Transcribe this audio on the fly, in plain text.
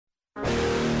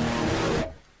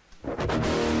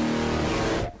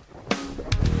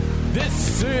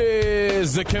This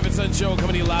is the Kevin Sutton Show,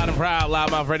 coming to you loud and proud.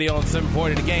 Loudmouth Radio on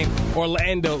 740 The Game,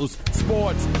 Orlando's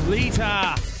sports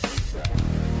leader.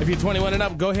 If you're 21 and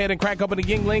up, go ahead and crack open the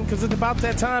Yingling, because it's about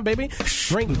that time, baby.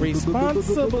 Drink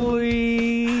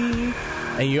responsibly.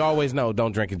 And you always know,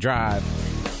 don't drink and drive.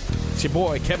 It's your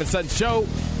boy, Kevin Sutton Show,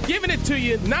 giving it to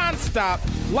you nonstop,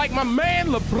 like my man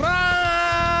LeBron,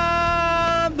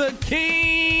 the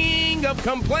king of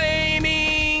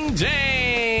complaining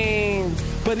James.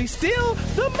 But he's still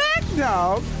the Mac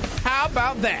Dog. How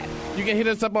about that? You can hit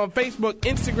us up on Facebook,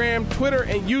 Instagram, Twitter,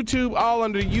 and YouTube, all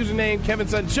under the username Kevin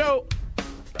Sutton Show.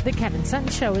 The Kevin Sutton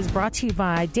Show is brought to you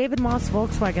by David Moss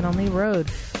Volkswagen on Lee Road,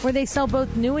 where they sell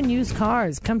both new and used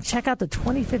cars. Come check out the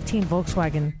 2015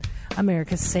 Volkswagen,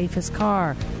 America's safest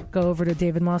car. Go over to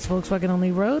David Moss Volkswagen on Lee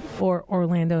Road or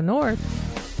Orlando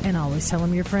North, and always tell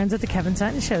them your friends at the Kevin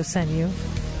Sutton Show sent you.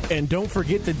 And don't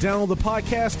forget to download the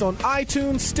podcast on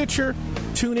iTunes, Stitcher,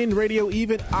 TuneIn Radio,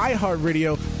 even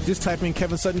iHeartRadio. Just type in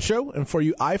Kevin Sutton Show. And for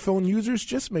you iPhone users,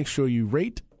 just make sure you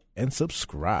rate and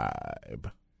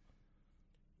subscribe.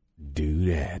 Do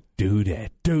that.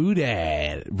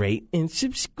 Rate and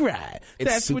subscribe.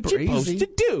 That's what you're supposed to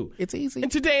do. It's easy.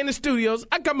 And today in the studios,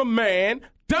 I got my man,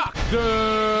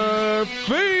 Dr.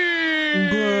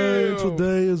 Phil.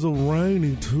 Today is a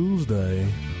rainy Tuesday.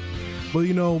 But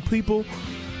you know, people,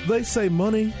 they say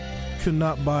money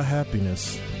cannot buy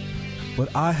happiness.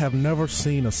 But I have never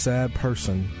seen a sad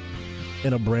person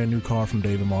in a brand new car from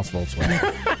David Moss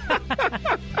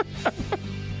Volkswagen.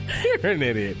 You're an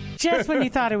idiot. Just when you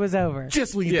thought it was over.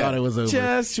 Just when you thought it was over.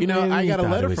 Just you know, when I you got a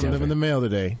thought letter it was from them over. in the mail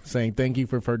today saying, thank you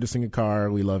for purchasing a car.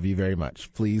 We love you very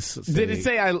much. Please say... Did it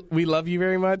say we love you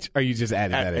very much, or you just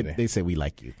added that in there? They say we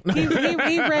like you. He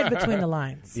read between the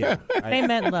lines. Yeah. They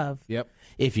meant love. Yep.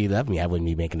 If you love me, I wouldn't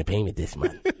be making a payment this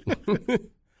month.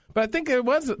 But I think there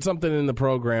was something in the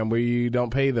program where you don't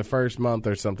pay the first month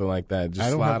or something like that.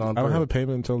 Just slide on through. I don't have a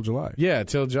payment until July. Yeah,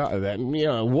 till July.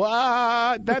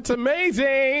 What? That's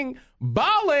amazing.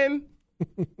 Ballin'.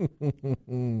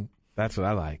 That's what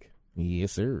I like.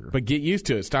 Yes, sir. But get used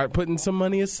to it. Start putting some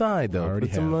money aside, though. Already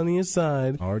Put some have. money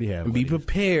aside. Already have. And be buddy.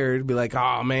 prepared. Be like,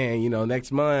 oh, man, next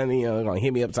month, they're going to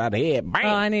hit me upside the head.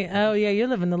 Bam! Oh, yeah, you're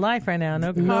living the life right now.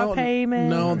 No car payment.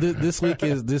 No, this week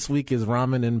is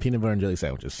ramen and peanut butter and jelly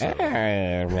sandwiches. So.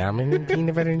 Ramen and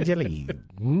peanut butter and jelly.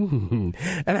 And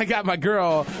I got my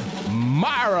girl,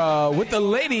 Myra, with the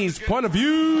ladies' point of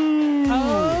view.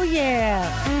 Oh, yeah.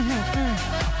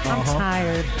 I'm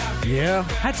tired. Yeah.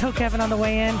 I told Kevin on the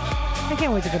way in, I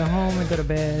can't wait to go home and go to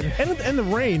bed. And the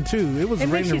rain, too. It was It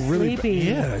makes raining you really sleepy.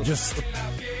 Yeah, it just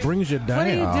brings you down. What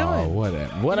are you doing?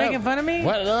 What You making fun of me?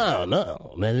 What?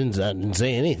 No. I didn't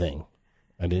say anything.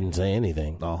 I didn't say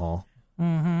anything.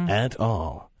 At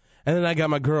all. And then I got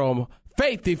my girl,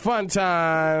 Faithy Fun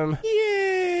Time.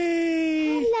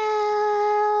 Yay!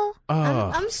 Hello.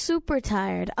 Oh. I'm super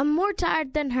tired. I'm more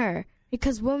tired than her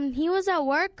because when he was at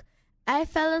work, I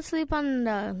fell asleep on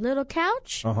the little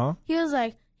couch. He was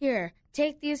like, "Here,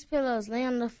 take these pillows, lay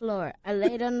on the floor." I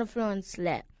laid on the floor and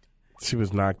slept. She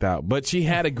was knocked out. But she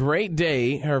had a great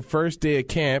day, her first day of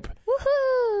camp,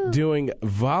 Woohoo! doing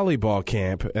volleyball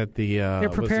camp at the... They're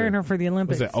preparing her for the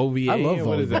Olympics. Was it OVA? I love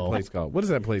What is that volleyball. place called? What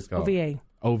is that place called? OVA.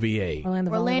 OVA.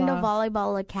 Orlando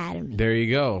Volleyball Academy There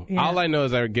you go. Yeah. All I know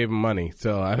is I gave him money.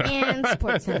 So I don't... and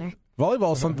Sports Center.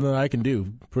 Volleyball is something that I can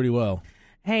do pretty well.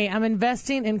 Hey, I'm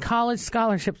investing in college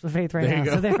scholarships with Faith right There you now.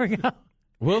 go. So there we go.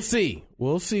 We'll see.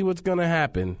 We'll see what's going to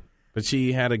happen. But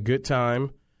she had a good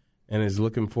time and is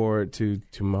looking forward to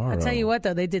tomorrow. I'll tell you what,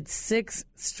 though, they did 6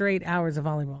 straight hours of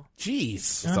volleyball. Jeez.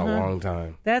 It's a long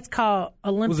time. That's called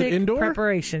Olympic indoor?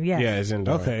 preparation. Yes. Yeah, it's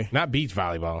indoor. Okay. Not beach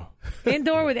volleyball.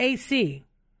 Indoor with AC.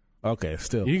 Okay,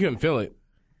 still. You can feel it.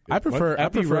 I prefer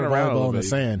After you run around a volleyball little in the bit.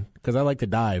 sand because I like to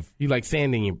dive. You like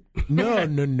sanding you. No.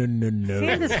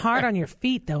 Sand is hard on your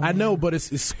feet, though. I man. know, but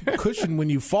it's cushion when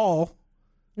you fall.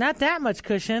 Not that much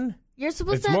cushion. You're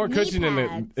supposed It's to have more knee cushion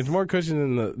pads. than more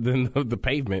cushion than the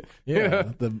pavement.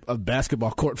 Yeah, the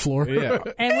basketball court floor. Yeah.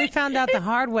 And we found out the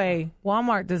hard way,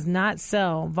 Walmart does not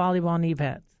sell volleyball knee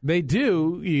pads. They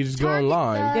do. You just go Target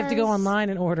online. does. You have to go online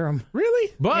and order them.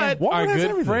 Really? But Walmart our has good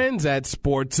everything. friends at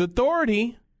Sports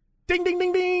Authority, Ding, ding,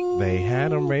 ding, ding. they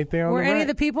had them right there on Were the any rack. of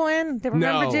the people in that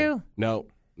remembered you? No.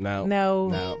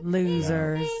 No,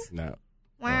 losers. No.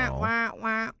 Wah, wah,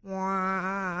 wah,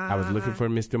 wah. I was looking for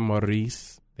Mr.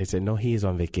 Maurice. They said, no, he is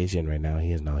on vacation right now.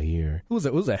 He is not here. Who was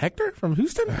that? Was that Hector from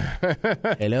Houston?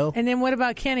 Hello? And then what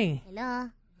about Kenny? Hello.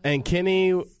 And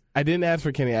Kenny, I didn't ask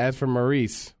for Kenny. I asked for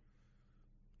Maurice.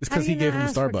 It's How because do he you gave not him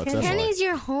ask for Starbucks. Kenny? That's why. Kenny's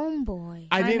your homeboy.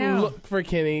 I didn't know. look for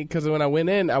Kenny because when I went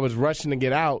in, I was rushing to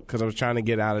get out because I was trying to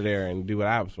get out of there and do what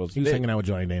I was supposed He to was do. hanging out with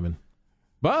Johnny Damon.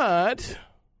 But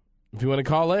if you want to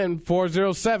call in,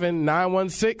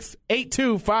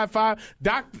 407-916-8255.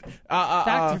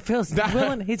 Dr. Phil's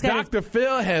willing. Dr.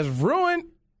 Phil has ruined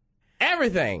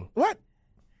everything. What?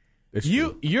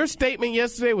 Your statement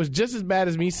yesterday was just as bad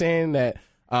as me saying that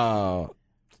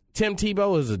Tim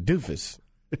Tebow is a doofus.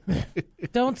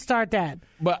 Don't start that.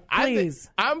 But please.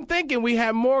 I'm thinking we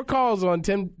had more calls on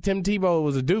Tim Tebow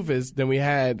was a doofus than we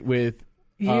had with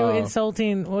you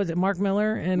insulting, what was it, Mark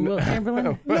Miller and Will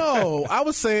Chamberlain? No, I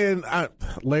was saying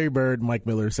Larry Bird, Mike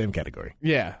Miller, same category.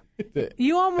 Yeah.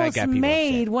 You almost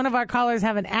made one of our callers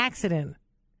have an accident.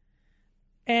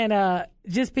 And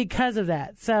just because of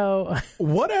that. So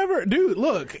whatever. Dude,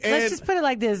 look. Let's just put it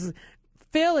like this.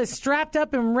 Phil is strapped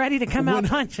up and ready to come out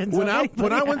punching. When I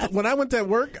went to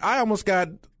work, I almost got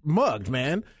mugged,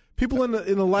 man. People in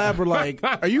the lab were like,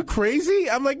 "Are you crazy?"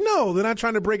 I'm like, "No." They're not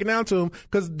trying to break it down to him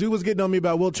because dude was getting on me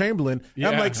about Will Chamberlain. Yeah.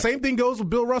 I'm like, same thing goes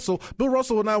with Bill Russell. Bill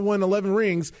Russell would not win 11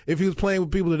 rings if he was playing with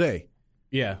people today.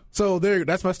 Yeah. So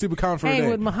that's my stupid comment for today. Hey,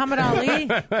 would Muhammad Ali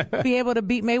be able to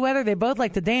beat Mayweather? They both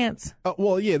like to dance.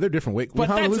 Well, yeah, they're different weight.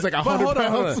 Muhammad Ali's like 100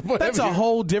 pounds. That's a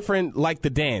whole different like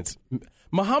the dance.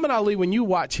 Muhammad Ali, when you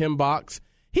watch him box,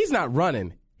 he's not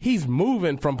running. He's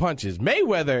moving from punches.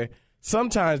 Mayweather,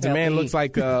 sometimes the man looks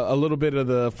like a little bit of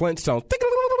the Flintstones.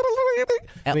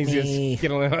 And he's just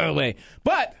getting away.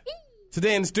 But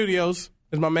today in the studios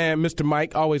is my man, Mr.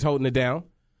 Mike, always holding it down.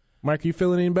 Mike, you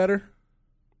feeling any better?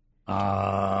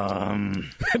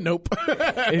 Nope.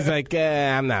 He's like,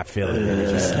 I'm not feeling it.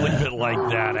 Just leave it like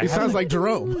that. He sounds like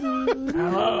Jerome.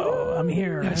 Hello, I'm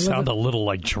here. I sound a little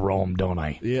like Jerome, don't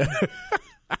I? Yeah.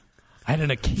 I had an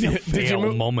IKEA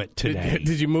fail moment today.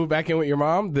 Did you move back in with your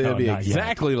mom? They'll be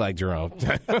exactly like Jerome.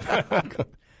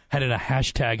 Had a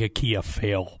hashtag IKEA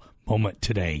fail moment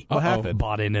today. What happened?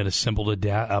 Bought in and assembled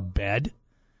a bed.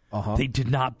 Uh-huh. They did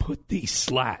not put these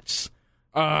slats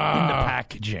in the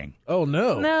packaging. Oh,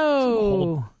 no. The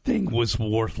whole thing was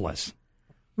worthless.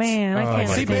 Man, I can't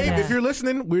See, babe, that. if you're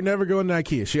listening, we're never going to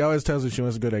IKEA. She always tells us she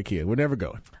wants to go to IKEA. We're never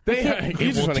going.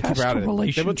 You just want to keep her out of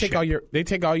it. They will take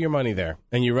all your money there,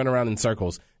 and you run around in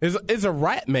circles. It's a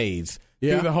rat maze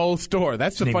through the whole store.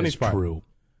 That's the funniest part. Drew.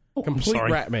 Complete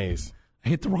rat maze. I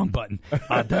hit the wrong button.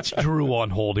 That's Drew on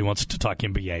hold. He wants to talk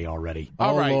NBA already.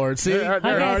 Oh, right. Lord. See, they're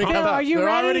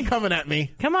already coming at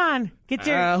me. Come on. Get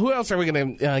your... who else are we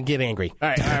going to get angry? All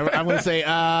right. I'm going to say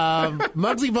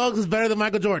Muggsy Bogues is better than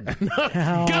Michael Jordan.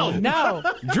 Go. No.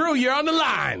 Drew, you're on the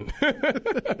line.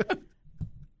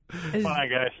 Hi,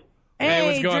 guys. Hey,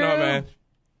 what's going on, man?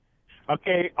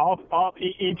 Okay,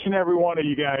 each and every one of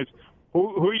you guys,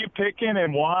 who are you picking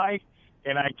and why?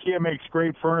 And IKEA makes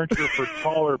great furniture for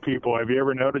taller people. Have you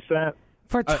ever noticed that?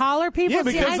 For taller people? Yeah,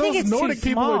 because I think those it's Nordic too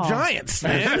people small. are giants,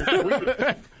 man.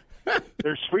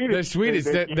 They're Swedish. They're Swedish.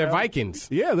 They're Vikings.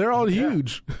 Yeah, they're all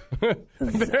huge.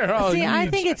 They're all huge. I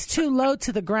think it's too low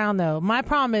to the ground, though. My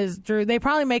problem is, Drew, they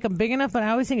probably make them big enough, but I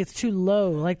always think it's too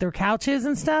low, like their couches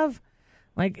and stuff.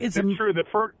 Like it's true.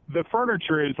 The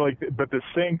furniture is like, but the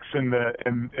sinks and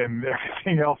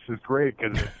everything else is great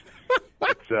because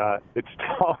it's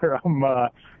taller. I'm a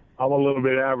little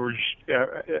bit average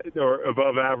or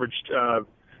above average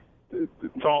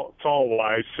tall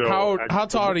wise. So how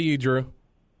tall are you, Drew?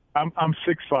 I'm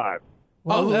 6'5".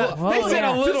 They said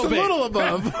a little bit. Just a little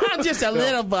above. Just a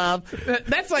little above.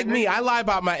 That's like me. I lie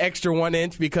about my extra 1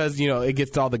 inch because it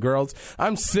gets to all the girls.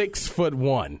 I'm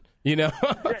 6'1".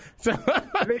 So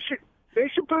they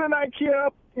should put an IKEA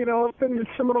up, up in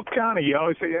Seminole County. You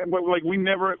always say, like, we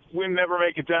never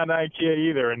make it down to IKEA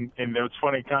either. And it's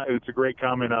funny. It's a great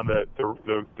comment on the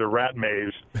rat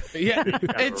maze. Yeah,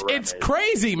 it's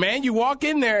crazy, man. You walk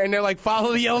in there and they're like,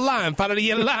 follow the yellow line, follow the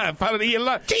yellow line, follow the yellow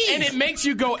line. Jeez. And it makes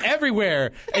you go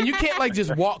everywhere. And you can't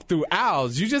just walk through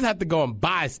aisles. You just have to go and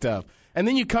buy stuff. And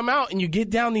then you come out and you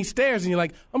get down these stairs and you're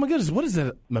like, oh my goodness, what is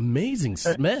that amazing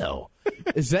smell?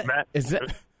 Is that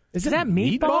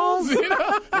meatballs?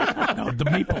 No, the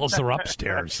meatballs are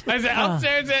upstairs. Is it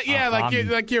upstairs? Yeah,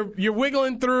 you're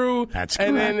wiggling through. That's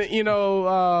and correct. then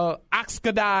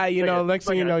Oxkadai. Next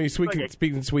thing you know, you're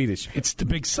speaking Swedish. It's the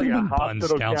big cinnamon buns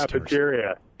downstairs.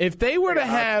 Cafeteria. If they were to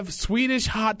have Swedish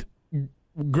hot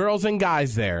girls and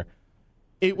guys there,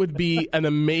 it would be an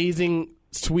amazing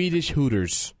Swedish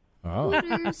Hooters. Oh.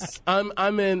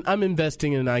 I'm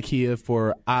investing in IKEA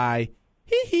for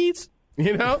he's.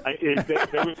 They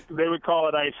would call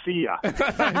it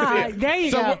IKEA. There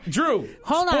you go. Drew,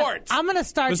 hold sports. on. I'm going to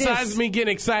start Besides me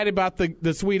getting excited about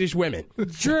the Swedish women.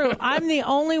 Drew, I'm the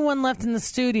only one left in the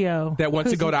studio that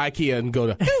wants to go to IKEA and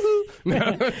go to...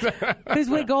 who's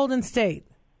with Golden State.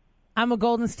 I'm a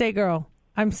Golden State girl.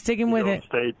 I'm sticking with it.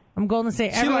 State. I'm Golden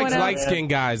State. She Everyone likes else, light-skinned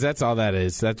guys. That's all that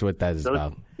is. That's what that is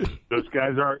about. Those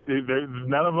guys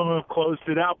none of them have closed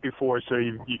it out before, so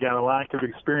you got a lack of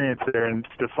experience there. And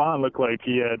Stephon looked like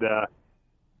he had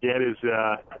his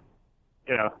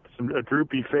a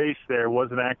droopy face there.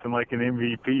 Wasn't acting like an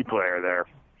MVP player there.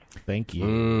 Thank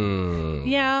you.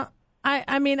 Yeah.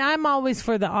 I mean, I'm always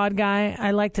for the odd guy.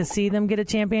 I like to see them get a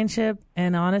championship.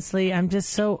 And honestly, I'm just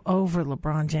so over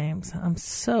LeBron James. I'm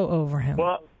so over him.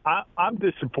 Well, I'm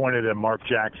disappointed that Mark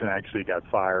Jackson actually got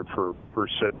fired for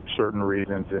certain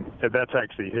reasons. And that's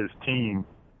actually his team.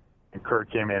 And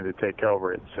Kurt came in to take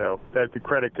over it. So the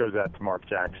credit goes out to Mark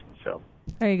Jackson. So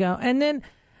there you go. And then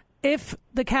if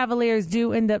the Cavaliers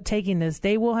do end up taking this,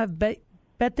 they will have bet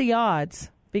the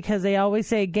odds because they always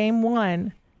say game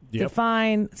one. Yep.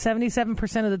 Define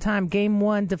 77% of the time. Game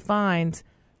one defines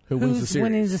who's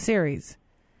winning the series,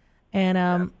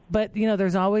 and but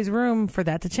there's always room for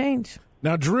that to change.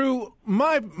 Now, Drew,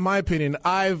 my opinion,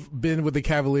 I've been with the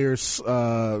Cavaliers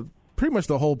pretty much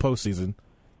the whole postseason.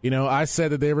 I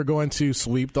said that they were going to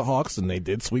sweep the Hawks, and they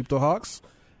did sweep the Hawks,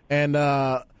 and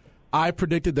I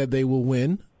predicted that they will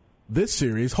win this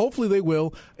series. Hopefully, they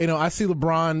will. I see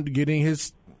LeBron getting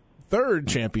his third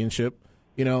championship.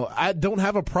 I don't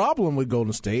have a problem with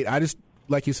Golden State. I just,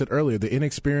 like you said earlier, the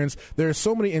inexperience. There are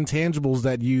so many intangibles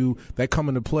that come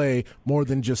into play more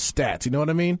than just stats. You know what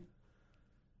I mean?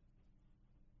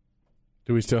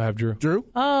 Do we still have Drew? Drew?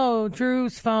 Oh,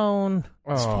 Drew's phone.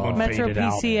 Oh, Metro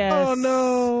PCS. Oh,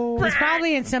 no. He's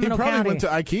probably in Seminole County. He probably went to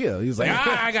IKEA. He's like,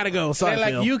 I got to go. Sorry,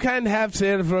 They're like, you can't have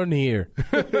cell phone here.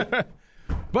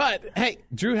 But, hey,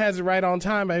 Drew has it right on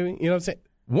time, baby. You know what I'm saying?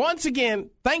 Once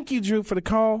again, thank you, Drew, for the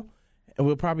call. And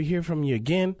we'll probably hear from you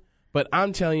again. But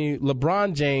I'm telling you,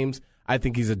 LeBron James, I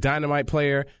think he's a dynamite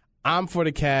player. I'm for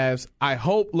the Cavs. I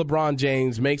hope LeBron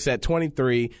James makes that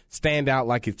 23 stand out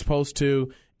like it's supposed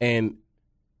to and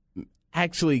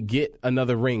actually get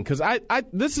another ring. Because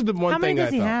this is the one thing I thought. How many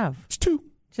does he have? It's 2.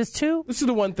 Just 2? This is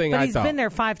the one thing but I he's thought. He's been there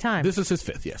 5 times. This is his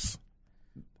 5th, yes.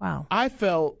 Wow. I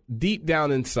felt deep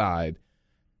down inside,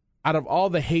 out of all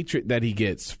the hatred that he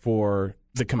gets for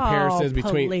the comparisons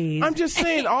between, please. I'm just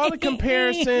saying all the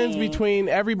comparisons between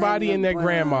everybody and their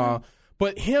grandma,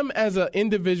 but him as an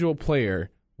individual player,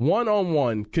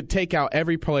 one-on-one, could take out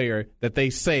every player that they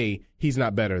say he's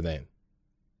not better than.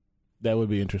 That would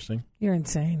be interesting. You're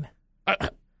insane.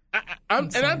 I'm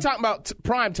talking about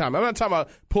prime time. I'm not talking about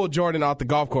pull Jordan off the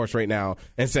golf course right now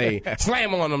and say,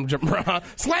 slam on him, LeBron.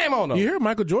 Slam on him. You hear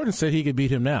Michael Jordan said he could beat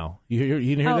him now. You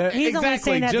didn't hear that? He's only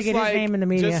saying that to get his name in the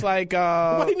media. Just like,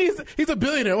 he's a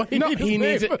billionaire. What he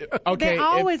needs it. Okay, they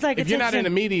always if you're not in the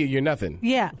media, you're nothing.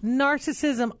 Yeah,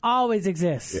 narcissism always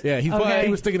exists. Yeah, he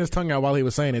was sticking his tongue out while he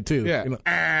was saying it too. Yeah, you know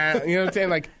what I'm saying?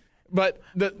 Like, but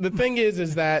the thing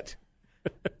is that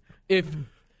if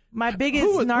my biggest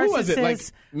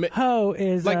narcissist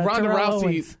is like Ronda Rousey.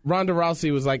 Owens. Ronda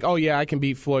Rousey was like, "Oh yeah, I can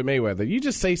beat Floyd Mayweather." You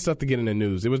just say stuff to get in the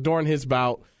news. It was during his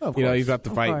bout. He's about to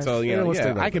fight, so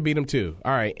I can beat him too.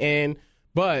 All right,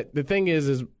 but the thing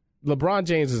is LeBron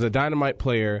James is a dynamite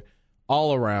player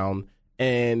all around,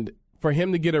 and for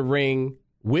him to get a ring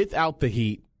without the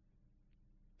heat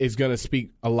is going to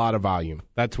speak a lot of volume.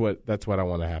 That's what I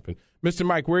want to happen. Mr.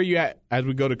 Mike, where are you at as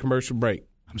we go to commercial break?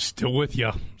 I'm still with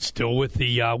you. Still with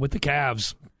the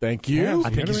Cavs. Thank you. I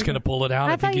think he's going to pull it out.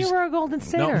 I thought you were a Golden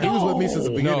Stater. No, he was with me since the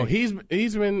beginning. No,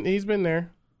 he's been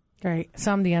there. Great.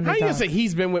 So I'm the underdog. How you going to say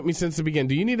he's been with me since the beginning?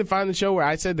 Do you need to find the show where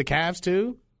I said the Cavs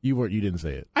too? You didn't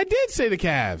say it. I did say the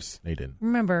Cavs. They didn't.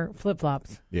 Remember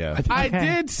flip-flops. Yeah. I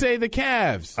did say the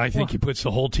Cavs. I think he puts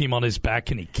the whole team on his back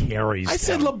and he carries I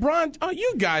said LeBron. Oh,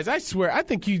 you guys, I swear, I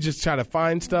think you just try to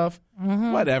find stuff.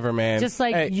 Mm-hmm. Whatever, man. Just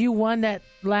like you won that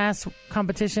last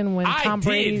competition when Tom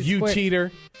Brady. I did, you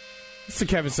cheater. It's the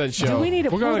Kevin Sutton Show. Do we need to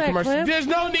pull that commercial. clip? There's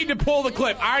no need to pull the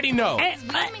clip. I already know.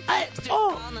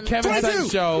 Kevin Sutton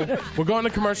Show. We're going to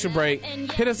commercial break.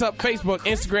 Hit us up Facebook,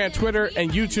 Instagram, Twitter,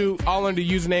 and YouTube, all under the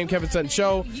username Kevin Sutton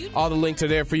Show. All the links are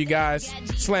there for you guys.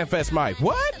 Slamfest Mike.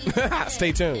 What?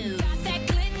 Stay tuned.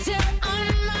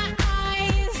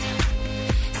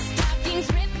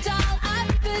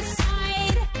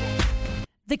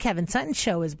 The Kevin Sutton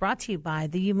Show is brought to you by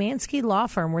the Umansky Law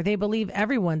Firm, where they believe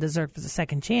everyone deserves a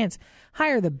second chance.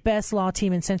 Hire the best law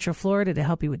team in Central Florida to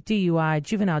help you with DUI,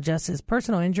 juvenile justice,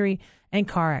 personal injury, and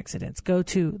car accidents. Go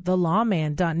to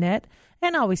thelawman.net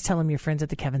and always tell them your friends at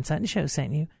the Kevin Sutton Show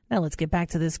sent you. Now let's get back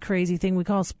to this crazy thing we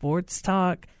call sports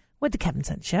talk with the Kevin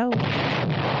Sutton Show.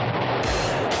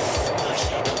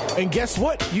 And guess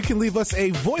what? You can leave us a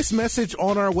voice message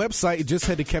on our website. Just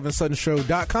head to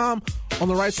KevinSuttonShow.com On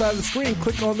the right side of the screen,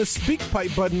 click on the speak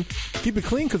pipe button. Keep it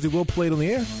clean because we will play it on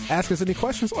the air. Ask us any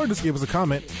questions or just give us a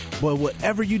comment. But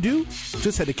whatever you do,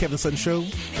 just head to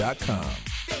KevinSuttonShow.com.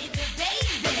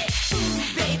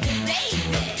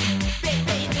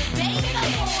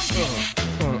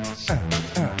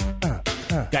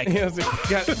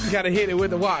 Gotta hit it with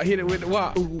the walk. Hit it with the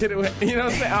walk. Hit it with, you know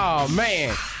what I'm saying? Oh,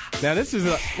 man. Now, this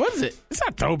is what is it? It's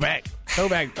not throwback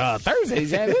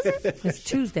Thursdays, yeah, is it? It's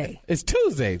Tuesday. It's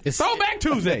Tuesday. It's throwback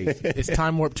Tuesdays. It's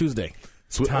Time Warp Tuesday.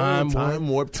 Time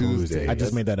Warp Tuesday. I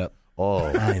just made that up. Oh,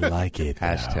 I like it.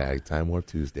 Hashtag Time Warp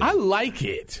Tuesday. I like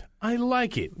it. You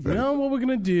know what we're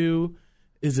going to do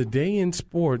is a day in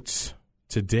sports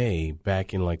today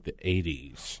back in like the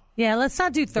 80s. Yeah, let's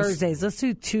not do Thursdays. Let's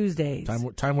do Tuesdays. Time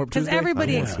Warp Tuesday. Because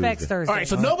everybody expects Thursdays. All right,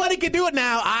 so nobody can do it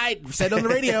now. I said on the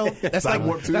radio. That's like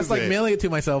mailing it to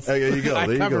myself. There you go.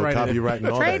 There you go. Copyright and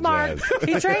all Trademark. that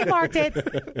jazz. He trademarked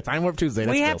it. Time Warp Tuesday.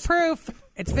 We have proof.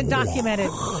 It's been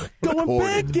documented. Going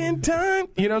back in time.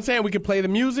 You know what I'm saying? We can play the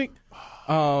music.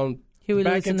 Huey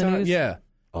Lewis in the news. Yeah.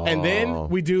 And then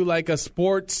we do like a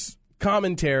sports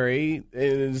commentary.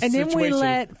 And then we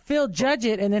let Phil judge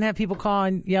it and then have people call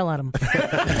and yell at him.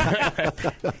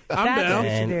 I'm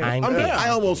down. I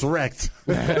almost wrecked.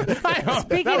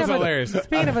 Speaking of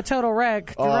a total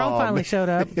wreck, Jerome finally showed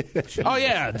up. Oh,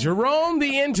 yeah. Jerome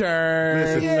the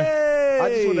intern.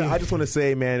 Listen, I just want to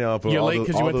say, man, for you're all late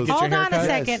because you went to get Hold your on haircut? a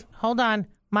second. Hold on.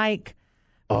 Mike.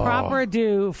 Proper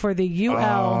due for the UL.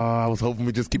 I was hoping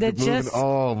we just keep it moving.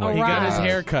 Oh, my God. He got his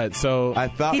haircut, so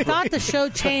He thought the show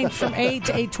changed from 8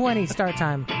 to 8:20 start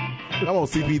time. I'm on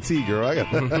CBT, girl. I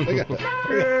got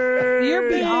You're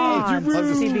beyond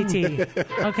CBT,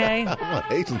 okay? I'm on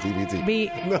Asian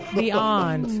CBT.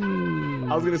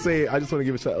 Beyond. I was going to say, I just want to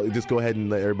give a shout out. Just go ahead and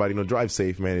let everybody know. Drive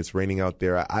safe, man. It's raining out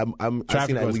there. I've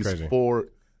seen at least crazy. 4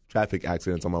 traffic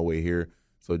accidents on my way here.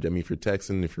 So, I mean, if you're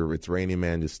texting, it's raining,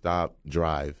 man, just stop,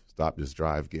 drive. Stop, just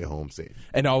drive, get home safe.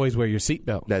 And always wear your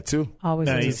seatbelt. That, too. Always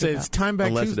wear your seatbelt. It's time back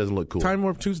Unless Tuesday. it doesn't look cool. Time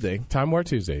Warp Tuesday. Time Warp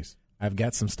Tuesdays. I've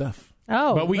got some stuff.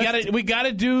 Oh. But we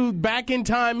gotta do back in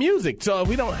time music. So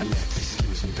we don't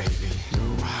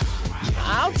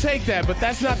I'll take that, but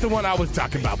that's not the one I was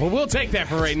talking about. But we'll take that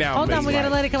for right now. Hold on, we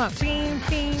gotta let it come up.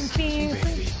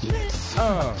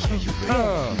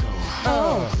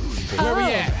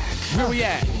 Where we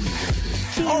at?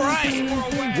 All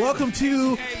right. Welcome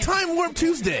to Time Warp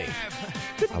Tuesday.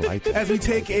 I like that. As we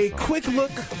take a quick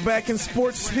look back in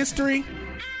sports history.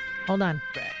 Hold on.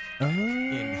 All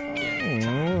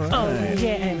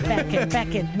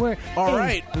Back in. We're all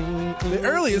right. The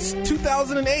earliest,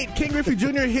 2008, King Griffey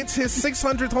Jr. hits his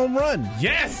 600th home run.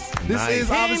 Yes. This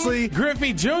is obviously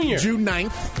Griffey Jr. June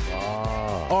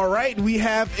 9th. All right. We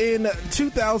have in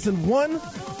 2001,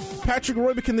 Patrick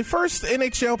Roy became the first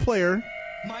NHL player,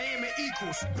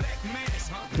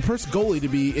 the first goalie to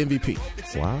be MVP.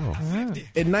 Wow.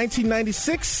 In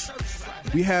 1996,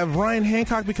 we have Ryan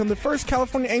Hancock become the first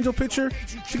California Angel pitcher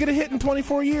to get a hit in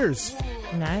 24 years.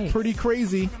 Nice. Pretty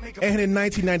crazy. And in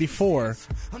 1994,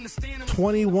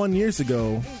 21 years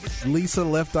ago, Lisa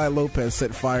Left Eye Lopez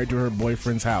set fire to her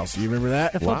boyfriend's house. You remember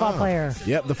that? The football player.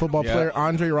 Yep, the football player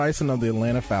Andre Rison of the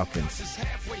Atlanta Falcons.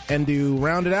 And to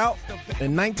round it out,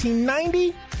 in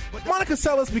 1990, Monica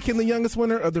Seles became the youngest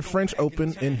winner of the French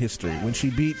Open in history when she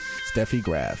beat Steffi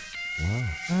Graf.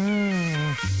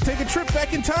 Wow. Take a trip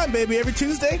back in time, baby. Every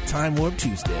Tuesday, Time Warp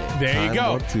Tuesday. There you go. Time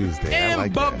Warp Tuesday.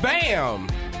 And bam.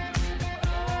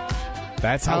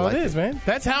 That's how it is, man.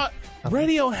 That's how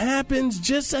radio happens,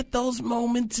 just at those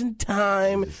moments in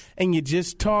time, and you're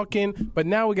just talking. But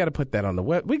now we got to put that on the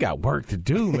web. We got work to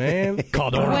do, man.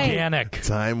 Called organic.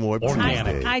 Time Warp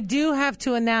Tuesday. I do have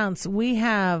to announce we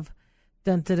have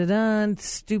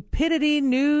stupidity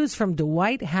news from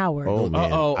Dwight Howard. Oh,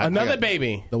 man. Another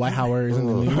baby. Dwight Howard is in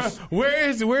the news.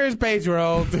 Where's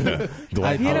Pedro?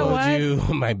 I told you,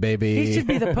 my baby. He should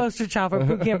be the poster child for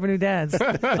Boot Camp for New Dads.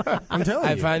 I'm telling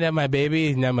you. I find out my baby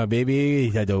is not my baby.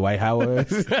 He's Dwight Howard.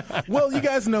 Well, you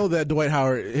guys know that Dwight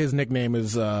Howard, his nickname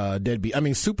is Deadbeat. I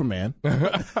mean, Superman.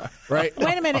 Right?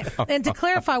 Wait a minute. And to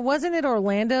clarify, wasn't it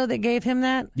Orlando that gave him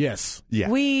that? Yes. Yeah.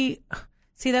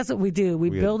 See, that's what we do. We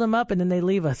build them up and then they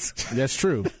leave us. That's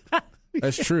true.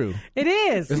 That's true. It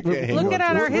is. Look at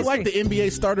our history. We're like the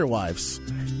NBA starter wives.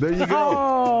 There you go.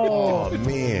 Oh,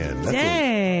 man.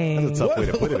 Dang. That's a tough way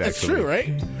to put it, That's actually. true,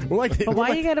 right? We're like But why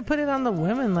you got to put it on the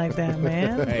women like that,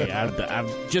 man? Hey, I'm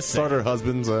just saying. Starter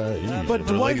husbands, But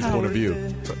from a Dwight lady's Howard, point of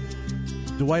view.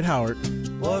 Dwight Howard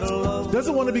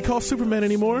doesn't want to be called Superman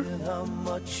anymore.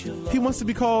 He wants to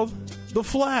be called The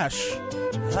Flash.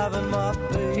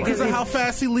 Because of how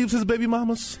fast he leaves his baby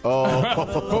mamas.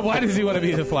 But why does he want to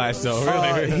be the Flash, though?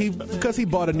 Really? Because he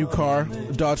bought a new car,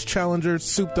 Dodge Challenger,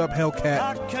 souped up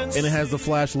Hellcat, and it has the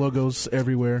Flash logos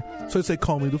everywhere. So they say,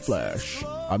 call me the Flash.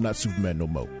 I'm not Superman no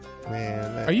more.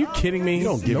 Man, are you kidding me? You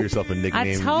don't give yourself a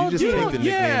nickname. I told you just you. take the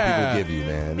nickname people give you,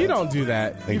 man. You don't do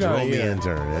that. Think Jerome the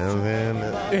intern. You know what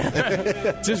I'm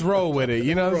saying? Just roll with it.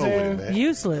 You know what I'm saying? It,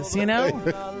 useless, you know?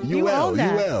 You own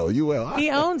that.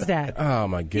 He owns that. Oh,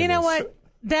 my goodness. You know what?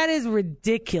 That is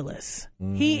ridiculous.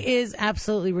 He is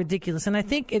absolutely ridiculous. And I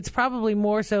think it's probably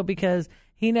more so because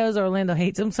he knows Orlando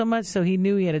hates him so much, so he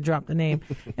knew he had to drop the name.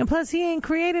 And plus, he ain't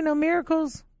creating no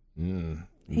miracles.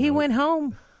 He went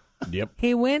home. Yep.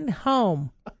 He went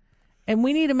home. And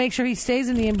we need to make sure he stays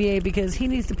in the NBA because he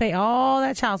needs to pay all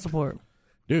that child support.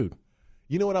 Dude.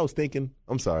 You know what I was thinking?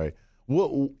 I'm sorry.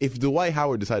 What if Dwight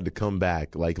Howard decided to come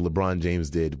back like LeBron James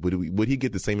did? Would he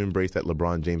get the same embrace that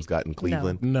LeBron James got in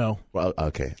Cleveland? No. Well,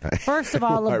 okay. First of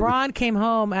all, LeBron came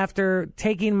home after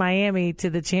taking Miami to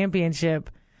the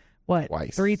championship,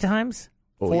 Twice. 3 times?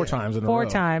 Four times in a row. 4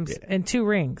 times and 2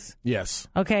 rings. Yes.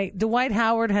 Okay. Dwight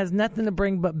Howard has nothing to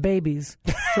bring but babies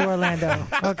to Orlando.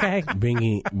 Okay.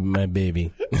 Bringing my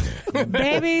baby.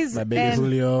 Babies. My baby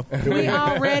Julio. We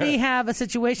already have a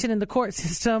situation in the court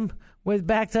system with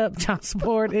backed up child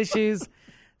support issues.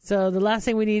 So the last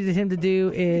thing we needed him to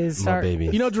do is start.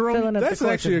 You know, Jerome, that's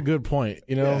actually a good point.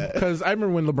 You know, because I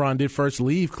remember when LeBron did first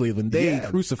leave Cleveland, they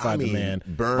crucified the man.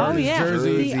 Burned his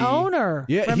jersey. The owner.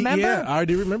 Yeah, remember? I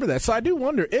do remember that. So I do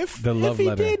wonder if he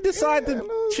letter. did decide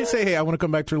to say, "Hey, I want to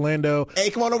come back to Orlando."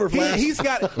 Hey, come on over, Flash. He's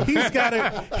got a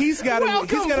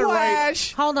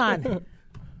right. Hold on.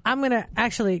 I'm going to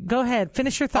actually go ahead,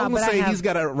 finish your thought. I'm going to say he's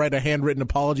got to write a handwritten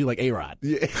apology like A-Rod.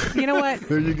 Yeah. You know what?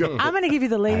 There you go. I'm going to give you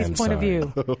the lady's point of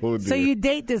view. Oh, so you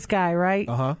date this guy, right?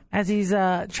 As he's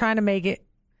trying to make it.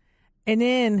 And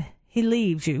then he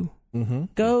leaves you,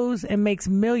 goes and makes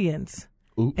millions,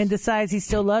 and decides he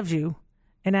still loves you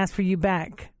and asks for you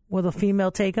back. Will the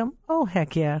female take him? Oh,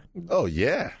 heck yeah. Oh,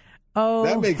 yeah. Oh,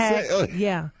 that makes heck sense.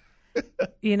 Yeah.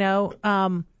 You know,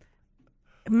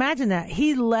 imagine that.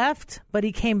 He left, but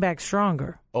he came back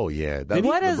stronger. Oh, yeah.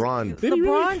 What is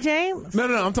LeBron James? No,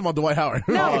 I'm talking about Dwight Howard.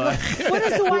 No, what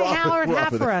does Dwight Howard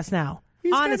have for us now?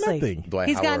 Honestly,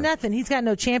 he's got nothing. He's got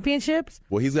no championships.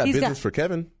 Well, he's got business for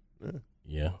Kevin.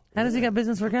 Yeah. How does he got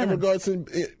business for Kevin? In regards to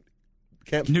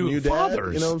new dad,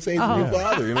 fathers. you know what I'm saying? New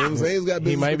father. You know what I'm saying? He's got business.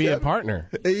 He might be a partner.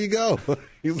 There you go.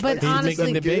 He's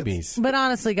making the babies. But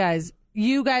honestly, guys,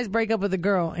 you guys break up with a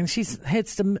girl and she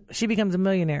becomes a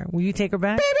millionaire. Will you take her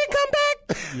back? Baby, come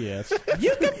back. Yes.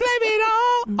 You can blame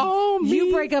it all on me.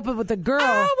 You break up with a girl.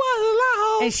 I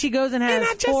was alone. And she goes and has and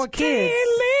I just 4 kids. Can't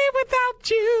live without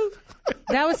you.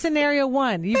 That was scenario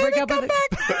 1. You break up with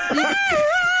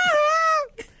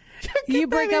you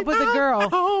break up with a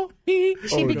girl.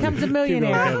 She becomes a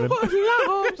millionaire.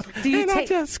 Do you I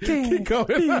just can't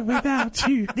live without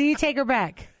you. Do you take her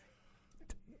back?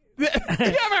 You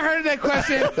ever heard of that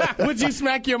question? Would you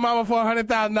smack your mama for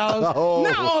 $100,000? Oh.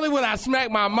 Not only would I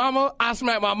smack my mama, I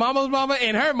smack my mama's mama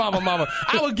and her mama.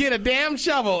 I would get a damn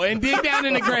shovel and dig down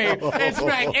in the grave and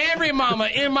smack every mama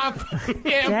in my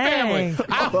family.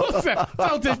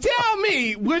 So to tell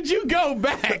me, would you go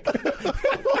back?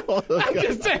 I'm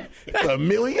just saying, $1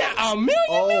 million? $1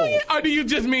 million? Or do you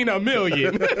just mean $1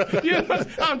 million? You know,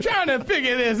 I'm trying to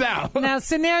figure this out. Now,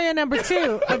 scenario number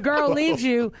 2, a girl leaves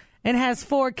you and has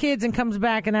 4 kids and comes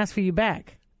back and asks for you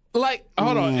back. Like,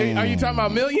 hold on. Are you talking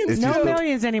about millions? No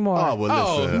millions anymore. Oh,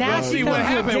 well, listen. Now see what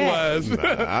happened was.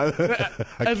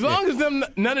 As long as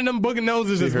none of them booger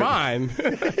noses is mine,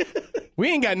 we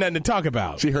ain't got nothing to talk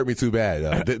about. She hurt me too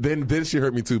bad. Then she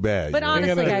hurt me too bad. But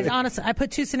honestly, guys, I put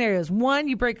 2 scenarios.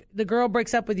 1, the girl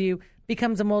breaks up with you,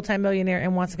 becomes a multimillionaire,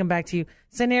 and wants to come back to you.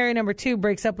 Scenario number 2,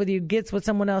 breaks up with you, gets with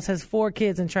someone else, has 4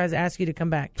 kids, and tries to ask you to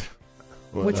come back.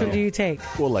 Well, which one do you take?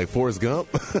 Well, like Forrest Gump?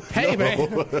 Hey, man.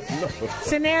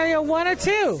 Scenario 1 or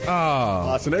 2?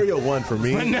 Scenario 1 for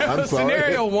me. I'm sorry.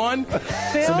 Scenario 1?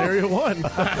 Scenario 1.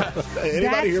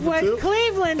 Anybody here That's for 2? what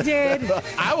Cleveland did.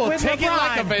 I will take LeBron. it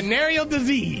like a venereal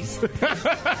disease.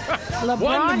 LeBron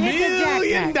 $1 hit the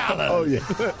million. jackpot. Oh, yeah.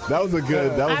 That was a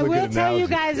good analogy. I will tell you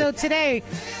guys, though, today,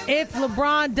 if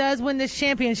LeBron does win this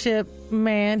championship,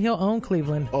 man, he'll own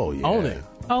Cleveland. Oh, yeah. Own it.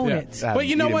 Own it. But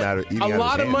you know what? A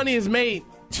lot of money is made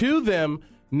to them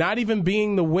not even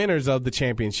being the winners of the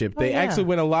championship. They actually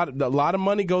win a lot of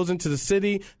money goes into the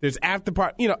city. There's after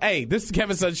party. You know, hey, this is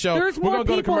Kevin Sutton's show. There's We're more going to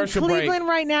go to people in commercial Cleveland break.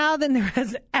 right now than there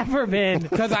has ever been.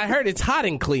 Because I heard it's hot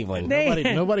in Cleveland.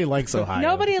 Nobody likes Ohio.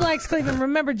 Nobody likes Cleveland.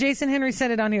 Remember, Jason Henry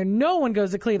said it on here. No one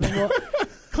goes to Cleveland. Well,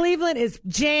 Cleveland is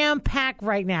jam-packed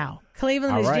right now.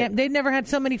 Cleveland is jammed. They've never had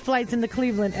so many flights into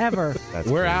Cleveland ever.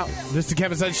 We're out. This is the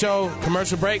Kevin Sutton Show.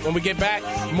 Commercial break. When we get back,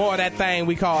 more of that thing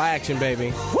we call action,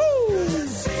 baby. Woo!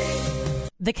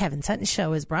 The Kevin Sutton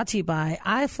Show is brought to you by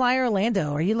iFly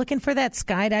Orlando. Are you looking for that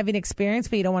skydiving experience,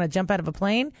 but you don't want to jump out of a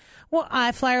plane? Well,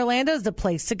 iFly Orlando is the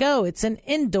place to go. It's an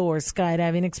indoor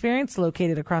skydiving experience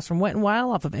located across from Wet n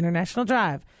Wild off of International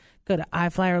Drive. Go to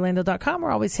iFlyOrlando.com or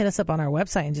always hit us up on our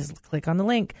website and just click on the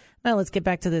link. Now let's get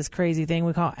back to this crazy thing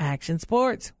we call action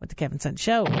sports with the Kevin Sutton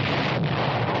Show. Hey,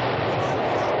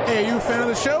 are you a fan of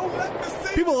the show?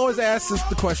 People always ask us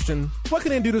the question, what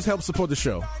can they do to help support the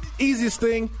show? Easiest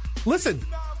thing, listen.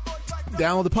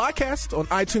 Download the podcast on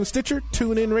iTunes, Stitcher,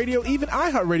 TuneIn Radio, even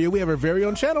iHeartRadio. We have our very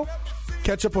own channel.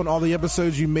 Catch up on all the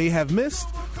episodes you may have missed.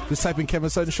 Just type in Kevin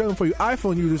Sutton Show. And for you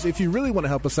iPhone users, if you really want to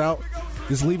help us out,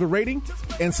 just leave a rating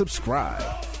and subscribe.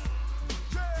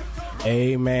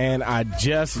 Hey, man, I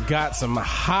just got some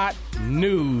hot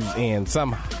news in.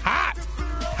 Some hot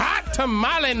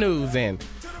tamale news in.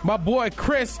 My boy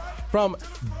Chris from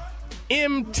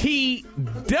MTWTF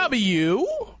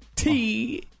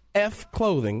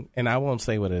Clothing, and I won't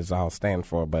say what it all stands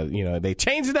for, but, you know, they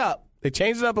changed it up. They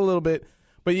changed it up a little bit,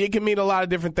 but it can mean a lot of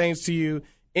different things to you.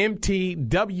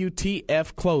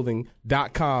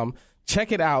 MTWTFclothing.com.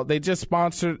 Check it out. They just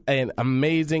sponsored an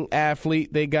amazing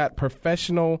athlete. They got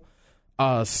professional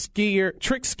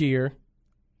trick skier,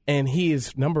 and he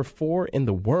is number 4 in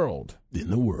the world.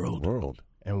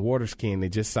 And water skiing. They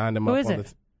just signed him up. Who is on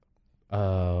it?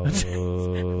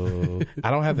 I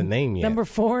don't have the name yet. Number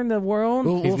 4 in the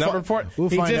world? He's number 4. We'll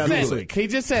find out next week. He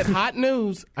just said, hot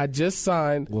news. I just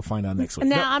signed. We'll find out next week.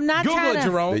 Now, I'm not Google trying it, to,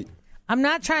 Jerome. I'm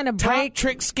not trying to break. Top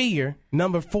trick skier,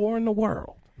 number 4 in the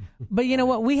world. But you know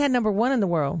what? We had number 1 in the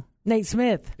world, Nate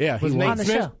Smith. Yeah, was Nate on the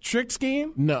Smith show. trick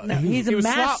skiing? No, He's a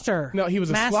master. No, he was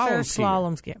a master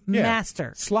slalom skier. skier.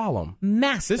 Master. Slalom.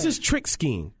 Master. This is trick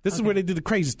skiing. This is where they do the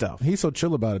crazy stuff. He's so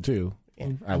chill about it, too.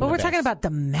 But we're talking about the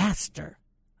master,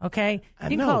 okay? I You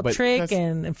can know, call it but trick that's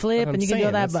and flip, what and I'm you can do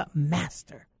all saying. that, but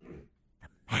master. The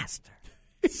master.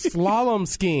 Slalom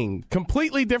skiing.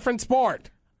 Completely different sport.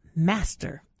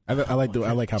 Master. I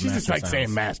like how She master just like sounds.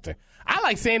 saying master. I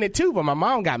like saying it too, but my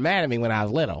mom got mad at me when I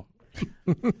was little.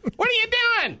 What are you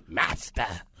doing? Master.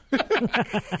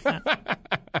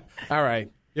 All right.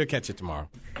 You'll catch it tomorrow.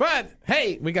 But,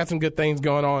 hey, we got some good things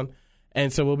going on.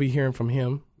 And so we'll be hearing from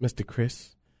him, Mr.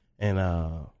 Chris, and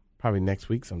probably next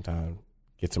week sometime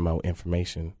get some more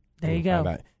information. There you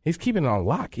go. He's keeping it on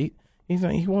lock. He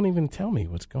won't even tell me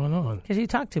what's going on. Because you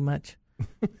talk too much.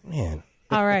 Man.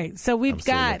 All right. So we've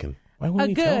got a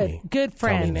good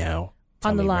friend Tell me now.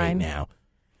 on the line. Right now.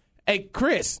 Hey,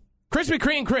 Chris. Krispy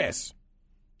Kreme Chris.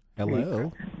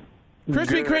 Hello.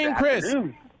 Krispy Kreme Chris.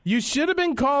 You should have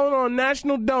been calling on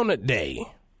National Donut Day.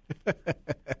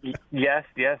 Yes,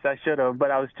 I should have,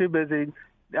 but I was too busy.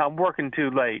 I'm working too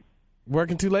late.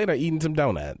 Working too late or eating some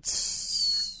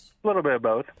donuts? A little bit of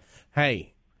both.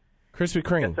 Hey, Krispy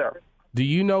Kreme. Yes, sir. Do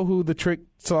you know who the trick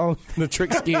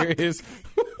skier is?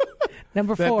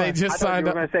 Number that 4. They just I thought signed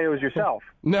you were up. going to say it was yourself.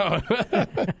 No.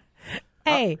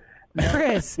 Hey,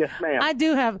 Chris. Yes, ma'am. I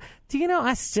do have. Do you know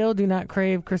I still do not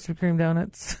crave Krispy Kreme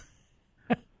donuts?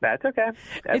 That's okay.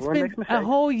 Everyone it's makes been mistakes. a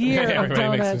whole year of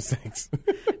Everybody donuts. makes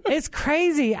mistakes. It's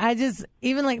crazy. I just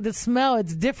even like the smell.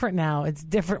 It's different now. It's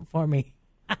different for me.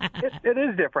 It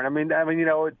is different. I mean, you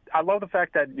know, I love the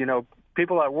fact that, you know,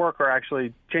 people at work are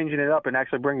actually changing it up and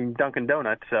actually bringing Dunkin'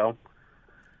 Donuts. So,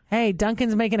 Hey,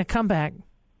 Dunkin's making a comeback.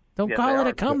 Don't Yes, call they it are.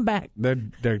 a comeback.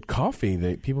 Their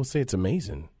coffee, people say it's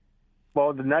amazing.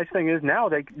 well, the nice thing is now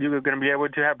you're going to be able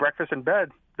to have breakfast in bed.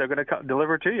 They're going to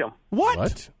deliver to you.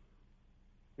 What?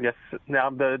 Yes. Now,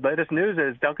 the latest news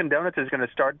is Dunkin' Donuts is going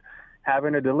to start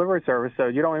having a delivery service, so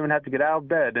you don't even have to get out of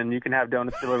bed, and you can have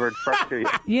donuts delivered fresh to you.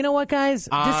 You know what, guys? This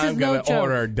I'm is no going to joke.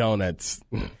 order donuts.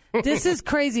 This is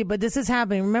crazy, but this is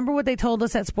happening. Remember what they told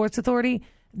us at Sports Authority?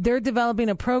 They're developing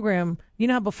a program. You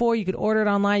know how before you could order it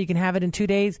online, you can have it in 2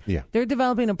 days? Yeah. They're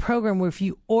developing a program where if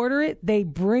you order it, they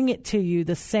bring it to you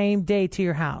the same day to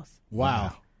your house.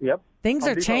 Wow. Yep. Things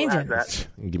Home are Depot changing. has that.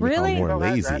 Give me Really? more Depot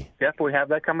has that. lazy. Yep, we have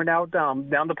that coming out down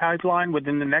the pipeline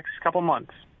within the next couple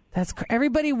months.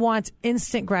 Everybody wants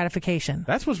instant gratification.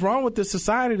 That's what's wrong with the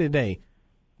society today.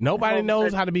 Nobody Well,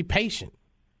 knows how to be patient.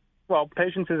 Well,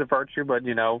 patience is a virtue, but,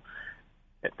 you know,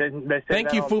 they say Thank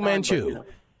that you, all Fu the time, Manchu. but, you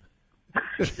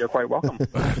know, you're quite welcome.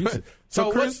 So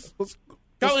Chris,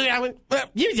 Hey,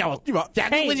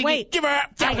 wait.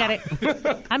 I got it.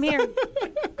 I'm here.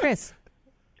 Chris.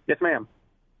 Yes, ma'am.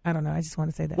 I don't know. I just want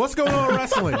to say that. what's going on in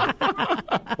wrestling?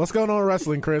 What's going on in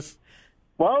wrestling, Chris?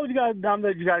 Well, you got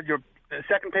your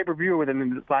second pay-per-view within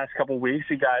the last couple of weeks.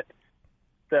 You got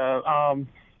the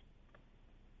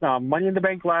Money in the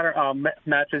Bank ladder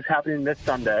matches happening this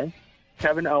Sunday.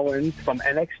 Kevin Owens from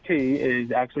NXT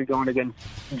is actually going against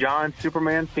John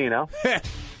Superman Cena.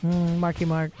 Marky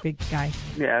Mark, big guy.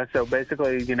 Yeah, so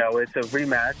basically, it's a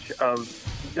rematch of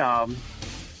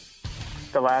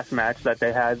the last match that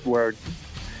they had where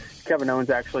Kevin Owens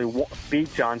actually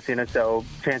beat John Cena, so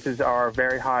chances are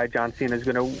very high John Cena is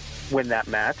going to win that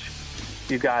match.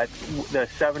 You got the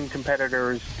 7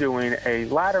 competitors doing a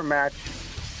ladder match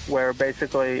where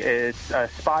basically it's a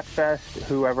spot fest.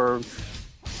 Whoever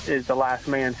is the last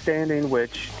man standing,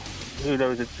 which who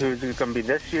knows who's going to be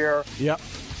this year. Yep.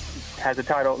 Has a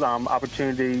title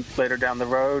opportunity later down the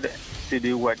road to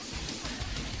do what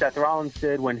Seth Rollins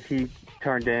did when he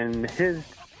turned in his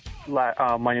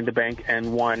Money in the Bank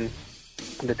and won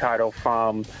the title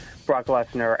from Brock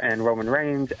Lesnar and Roman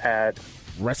Reigns at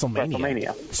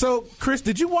WrestleMania. So, Chris,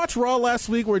 did you watch Raw last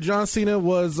week where John Cena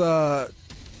was,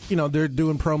 they're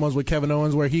doing promos with Kevin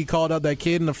Owens where he called out that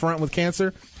kid in the front with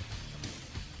cancer?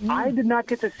 I did not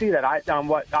get to see that.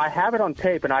 I have it on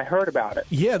tape, and I heard about it.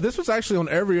 Yeah, this was actually on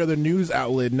every other news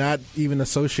outlet, not even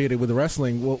associated with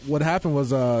wrestling. What happened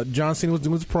was John Cena was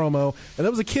doing his promo, and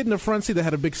there was a kid in the front seat that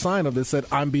had a big sign up that said,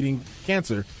 "I'm beating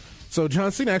cancer." So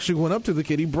John Cena actually went up to the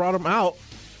kid. He brought him out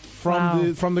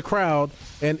from the crowd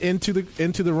and into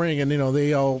the ring, and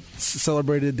they all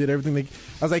celebrated, did everything.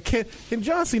 I was like, can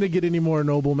John Cena get any more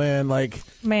noble, man? Like,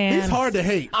 man, he's hard to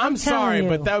hate. I'm sorry,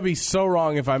 but that would be so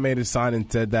wrong if I made a sign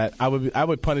and said that. I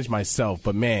would punish myself,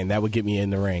 but man, that would get me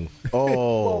in the ring.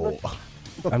 Oh,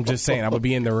 I'm just saying, I would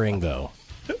be in the ring though.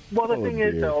 Well, the thing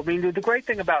is, though, the great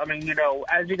thing about,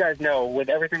 as you guys know, with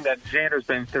everything that Xander's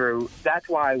been through, that's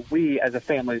why we as a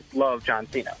family love John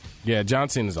Cena. Yeah, John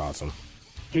Cena's awesome.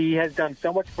 He has done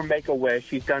so much for Make-A-Wish.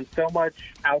 He's done so much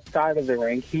outside of the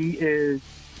ring. He is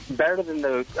better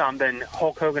than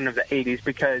Hulk Hogan of the 80s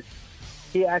because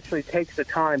he actually takes the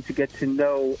time to get to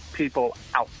know people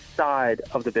outside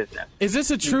of the business. Is this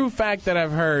a true fact that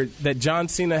I've heard that John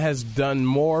Cena has done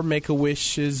more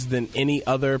Make-A-Wishes than any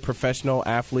other professional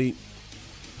athlete?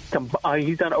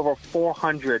 He's done over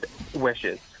 400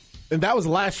 wishes. And that was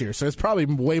last year, so it's probably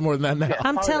way more than that now.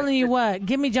 I'm telling you what,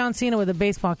 give me John Cena with a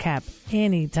baseball cap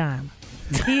anytime.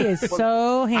 He is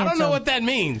so handsome. I don't know what that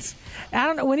means. I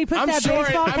don't know. When he puts baseball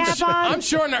cap on? I'm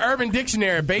sure in the Urban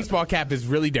Dictionary, a baseball cap is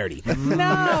really dirty. No.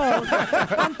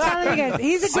 I'm telling you guys,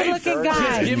 he's a good-looking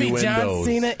guy. Just give me John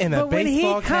Cena in a baseball cap. But when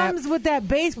he comes with that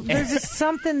baseball, there's just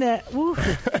something that, woo.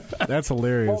 That's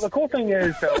hilarious. Well, the cool thing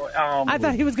is, though... I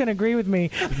thought he was going to agree with me.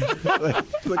 I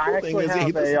actually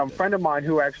have a friend of mine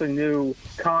who actually knew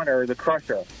Connor, the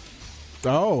Crusher.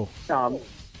 Oh.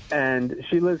 And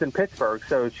she lives in Pittsburgh,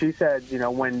 so she said,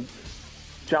 when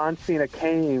John Cena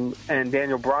came and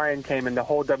Daniel Bryan came and the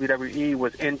whole WWE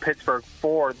was in Pittsburgh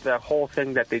for the whole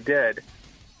thing that they did,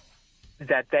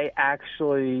 that they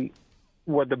actually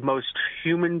were the most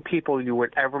human people you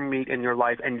would ever meet in your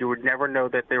life, and you would never know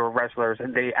that they were wrestlers,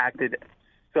 and they acted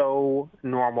so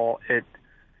normal. It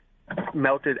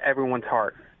melted everyone's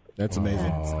heart. That's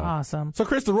amazing. That's awesome. So,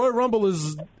 Chris, the Royal Rumble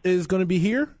is going to be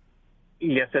here?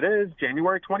 Yes, it is.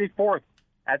 January 24th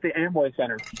at the Amway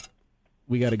Center.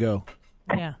 We got to go.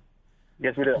 Yeah.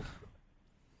 Yes, we do.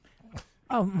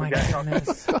 Oh, my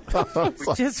goodness.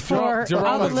 Just for Jerome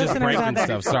all the was just listeners out breaking there.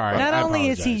 stuff. Sorry. Not only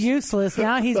is he useless,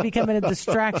 now he's becoming a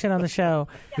distraction on the show.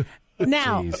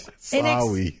 Now,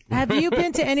 have you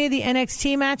been to any of the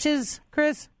NXT matches,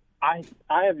 Chris? I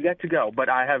have yet to go, but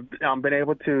I have been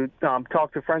able to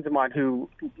talk to friends of mine who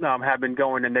have been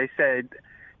going, and they said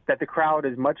that the crowd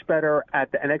is much better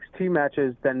at the NXT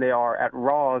matches than they are at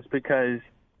Raws because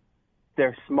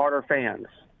they're smarter fans.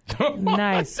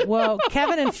 Nice. Well,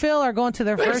 Kevin and Phil are going to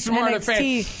their first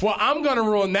NXT. Fans. Well, I'm going to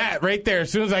ruin that right there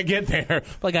as soon as I get there.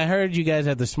 Like, I heard you guys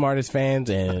have the smartest fans,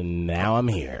 and now I'm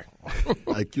here.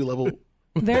 IQ level.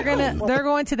 They're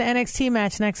going to the NXT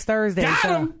match next Thursday. Got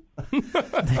him.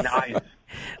 Nice.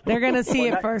 They're going to see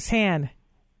it firsthand.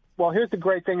 Well, here's the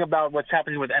great thing about what's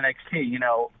happening with NXT.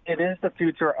 It is the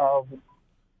future of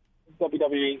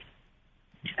WWE,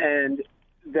 and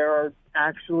they're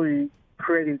actually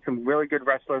creating some really good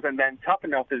wrestlers, and then Tough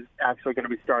Enough is actually going to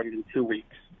be starting in 2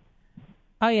 weeks.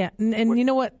 Oh, yeah. And you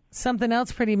know what? Something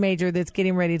else pretty major that's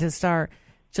getting ready to start.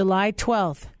 July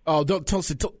 12th. Oh, don't Total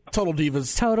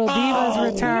Divas. Total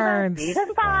Divas returns.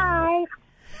 Season 5.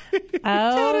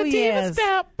 Oh, yes. They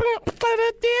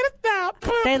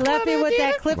left me with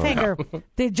that cliffhanger.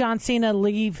 Did John Cena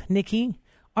leave Nikki?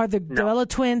 Are the Bella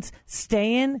twins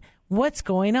staying? What's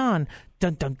going on?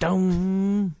 Dun, dun,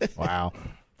 dun. Wow.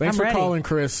 Thanks for calling,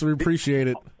 Chris. We appreciate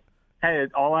it. Hey,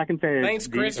 all I can say is thanks,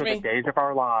 these are the days of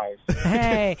our lives.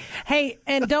 Hey,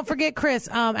 and don't forget, Chris,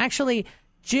 actually,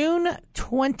 June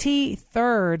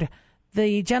 23rd,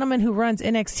 the gentleman who runs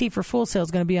NXT for Full Sail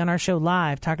is going to be on our show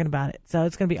live talking about it. So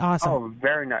it's going to be awesome. Oh,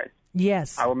 very nice.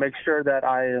 Yes. I will make sure that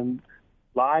I am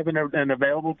live and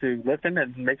available to listen,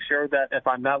 and make sure that if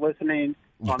I'm not listening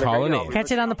on the radio,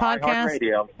 catch it on the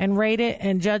podcast and rate it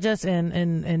and judge us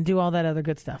and do all that other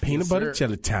good stuff. Peanut butter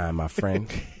jelly time, my friend.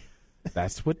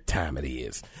 That's what time it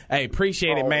is. Hey,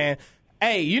 appreciate it, man.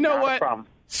 Hey, you know what?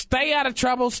 Stay out of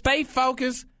trouble, stay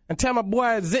focused, and tell my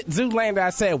boy Zoolander I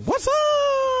said, what's up?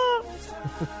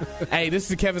 Hey, this is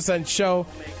the Kevin Sutton Show,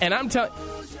 and I'm telling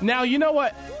now, you know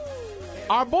what?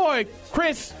 Our boy,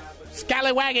 Chris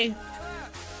Scallywaggy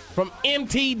from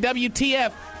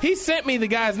MTWTF, he sent me the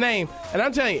guy's name, and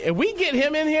I'm telling you, if we get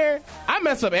him in here, I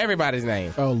mess up everybody's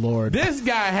name. Oh, Lord. This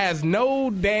guy has no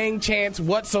dang chance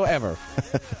whatsoever.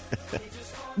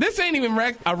 This ain't even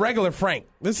a regular Frank.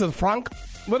 This is Frank.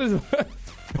 What is it?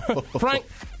 Frank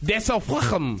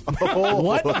Desoflachem.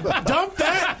 What? Dump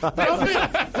that. Dump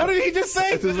it. What did he just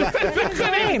say? That's his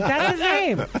name. That's his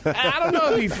name. I don't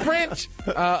know if he's French,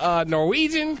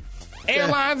 Norwegian,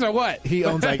 airlines, or what. He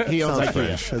owns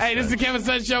French. Hey, this is the Kevin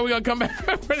Sutton Show. We're going to come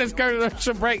back for this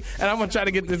commercial break, and I'm going to try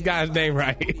to get this guy's name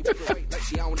right.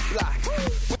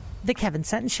 The Kevin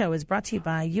Sutton Show is brought to you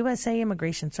by USA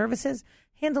Immigration Services,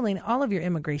 handling all of your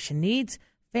immigration needs,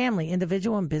 family,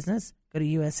 individual, and business. Go to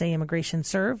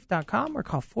usaimmigrationserve.com or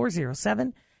call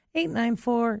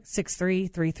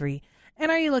 407-894-6333.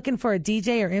 And are you looking for a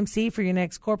DJ or MC for your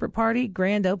next corporate party,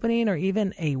 grand opening, or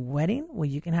even a wedding? Well,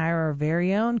 you can hire our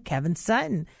very own Kevin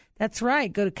Sutton. That's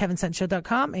right. Go to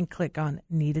kevinsuttonshow.com and click on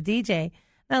Need a DJ.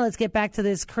 Now let's get back to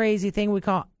this crazy thing we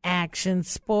call action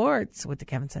sports with the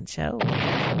Kevin Sutton Show.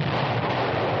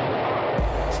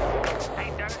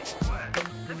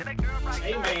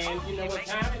 Hey, man, you know what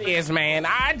time it is, man.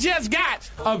 I just got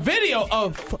a video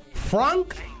of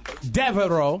Frank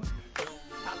Devereaux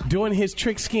doing his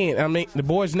trick skin. I mean, the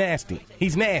boy's nasty.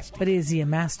 He's nasty. But is he a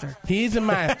master? He is a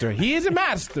master. He is a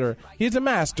master. He's a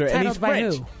master. Titled and he's by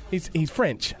French. who? He's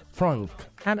French. Frank.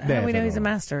 How do we know he's a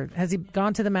master? Has he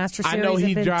gone to the master series? I know he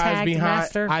and been drives tagged behind.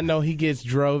 Master? I know he gets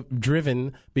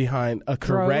driven behind a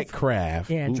correct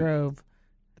craft. Yeah, drove.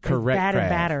 Correct batter,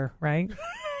 craft. batter, right?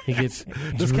 He gets.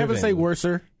 Does Kevin say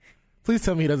worser? Please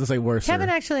tell me he doesn't say worser. Kevin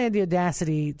actually had the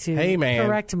audacity to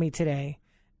correct me today,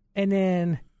 and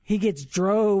then he gets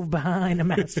drove behind a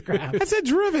mastercraft. I said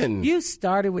driven. You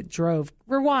started with drove.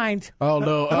 Rewind. Oh,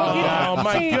 no. Oh,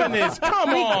 my goodness. Come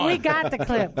on. We got the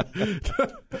clip.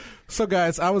 So,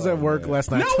 guys, I was at work last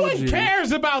night. No one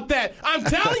cares about that. I'm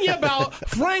telling you about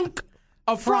Frank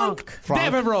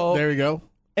Devereaux. There you go.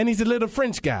 And he's a little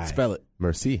French guy. Spell it.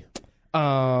 Merci.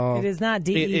 It is not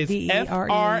D-E-V-E-R-E-A-U-X.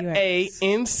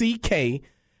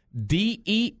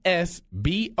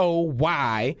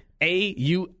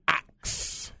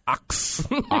 F-R-A-N-C-K-D-E-S-B-O-Y-A-U-X. Ox.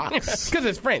 Because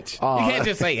it's French. You can't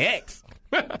just say X.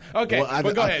 Okay,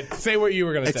 well, go ahead. Say what you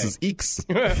were going to say. X is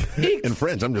Eeks. In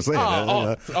French, I'm just saying.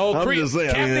 I'm just saying,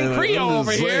 Captain Creole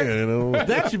over here.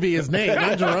 That should be his name,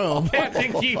 not Jerome.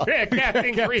 Captain Creole.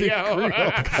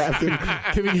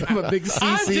 Can we give him a big CC?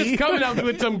 I'm just coming up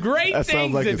with some great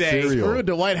things like today. Screw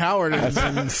Dwight Howard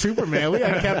and Superman. We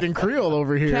got Captain Creole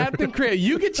over here. Captain Creole.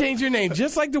 You could change your name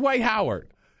just like Dwight Howard.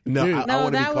 No, Dude, I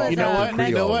want to be called. You know what?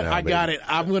 You know what? Now, I got it.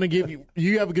 I'm going to give you.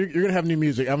 You're going to have new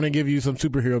music. I'm going to give you some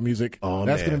superhero music. Oh,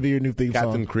 that's going to be your new theme song.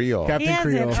 Captain Creole. Captain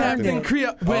Creole. Captain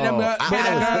Creole. Captain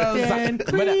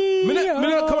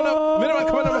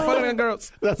Creole.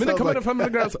 Girls. That sounds like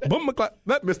girls.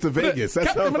 Mr. Vegas.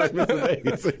 That sounds like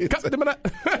Mr.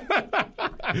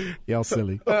 Vegas. Y'all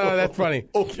silly. That's funny.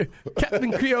 Okay.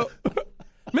 Captain Creole.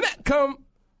 Come.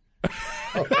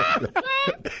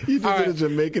 You just did a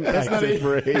Jamaican accent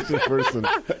for a Haitian person.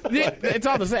 It's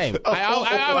all the same.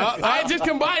 I just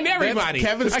combined everybody.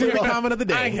 Kevin's stupid comment of the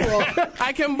day.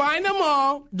 I combined them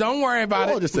all. Don't worry about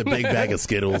it. Just a big bag of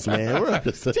Skittles, man.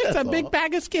 Just a big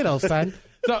bag of Skittles, son.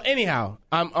 So anyhow,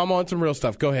 I'm on some real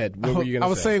stuff. Go ahead. What were you going to say? I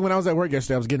was saying when I was at work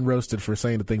yesterday, I was getting roasted for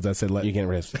saying the things I said. You're getting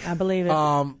roasted. I believe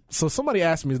it. So somebody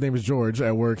asked me, his name is George,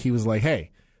 at work. He was like, hey,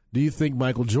 do you think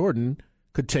Michael Jordan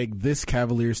could take this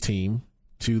Cavaliers team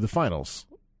to the finals?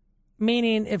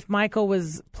 Meaning if Michael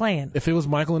was playing. If it was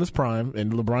Michael in his prime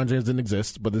and LeBron James didn't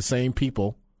exist, but the same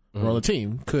people were on the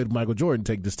team, could Michael Jordan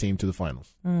take this team to the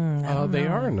finals? They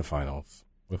are in the finals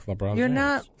with LeBron James. You're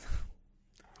not.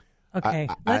 Okay,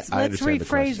 let's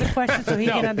rephrase the question so he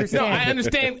can understand.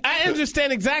 No, I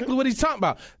understand exactly what he's talking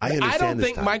about. I don't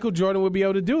think Michael Jordan would be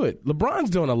able to do it. LeBron's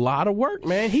doing a lot of work,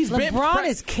 man. LeBron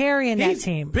is carrying that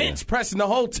team. Bench pressing the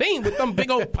whole team with them big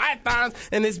old pythons,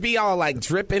 and it's be all like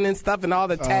dripping and stuff, and all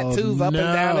the tattoos up and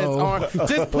down his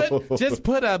arm. Just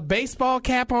put a baseball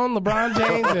cap on LeBron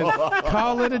James and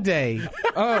call it a day.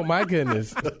 Oh my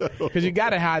goodness, because you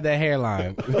got to hide that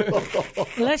hairline.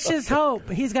 Let's just hope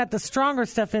he's got the stronger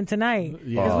stuff in tonight.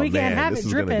 Because we can't have it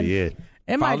dripping.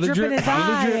 It might drip in his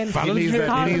eye and he needs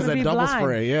that double blind.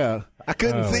 spray. Yeah, I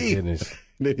couldn't see. Goodness.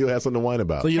 Then he'll have something to whine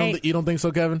about. So you don't think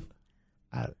so, Kevin?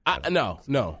 No.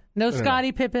 No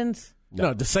Scottie Pippins.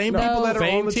 No, the same people that are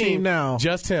on the team now.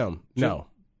 Just him. No,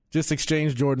 just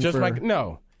exchange Jordan.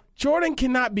 Jordan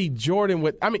cannot be Jordan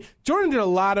with. I mean, Jordan did a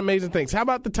lot of amazing things. How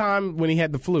about the time when he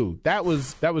had the flu? That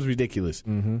was ridiculous.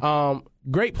 Mm-hmm.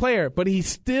 Great player, but he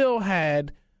still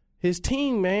had his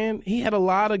team, man. He had a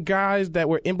lot of guys that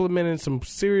were implementing some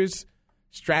serious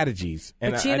strategies.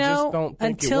 And but I just don't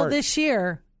think until it worked. this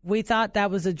year, we thought that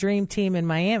was a dream team in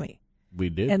Miami. We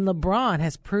did. And LeBron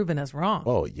has proven us wrong.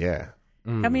 Oh, yeah.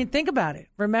 I mean, think about it.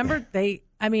 Remember,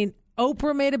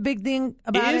 Oprah made a big thing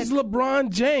about it. Is LeBron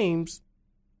James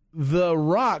the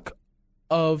Rock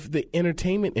of the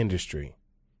entertainment industry?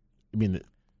 You mean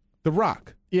the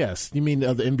Rock? Yes. You mean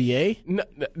of the NBA?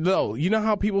 No. You know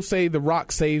how people say The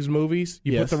Rock saves movies?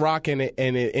 You put The Rock in it,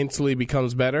 and it instantly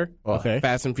becomes better. Okay.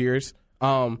 Fast and Furious.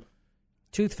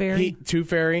 Tooth Fairy. Tooth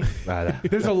Fairy.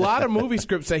 There's a lot of movie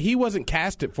scripts that he wasn't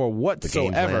casted for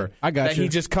whatsoever. I got you. He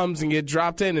just comes and gets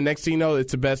dropped in, and next thing you know,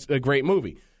 it's a great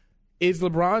movie. Is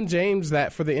LeBron James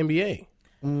that for the NBA?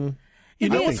 You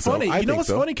know what's funny?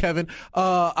 Funny, Kevin?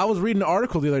 I was reading an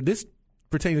article the other day. This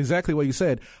pertains exactly what you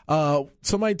said.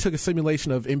 Somebody took a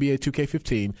simulation of NBA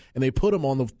 2K15 and they put him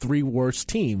on the 3 worst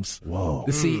teams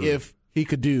to see if he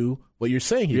could do what you're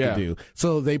saying he could do.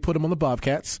 So they put him on the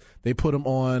Bobcats. They put him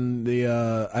on the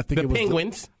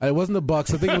Penguins. It wasn't the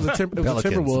Bucks. I think it was the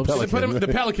Timberwolves. They put him the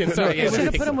Pelicans. Sorry, They should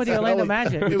have put him with the Orlando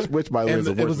Magic. Which, by the way, is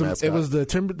the worst mascot. It was the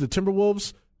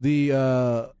Timberwolves,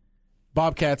 the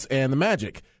Bobcats, and the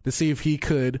Magic to see if he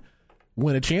could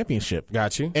win a championship.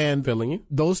 Got you. And filling you.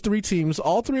 Those 3 teams,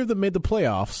 all 3 of them made the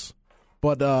playoffs,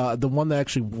 but the one that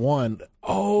actually won.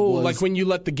 Like when you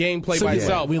let the game play by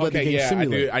itself. We let the game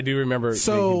simulate. I do remember.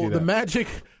 So the Magic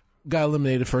got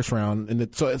eliminated first round,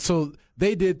 and so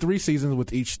they did 3 seasons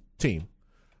with each team.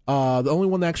 The only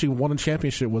one that actually won a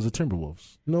championship was the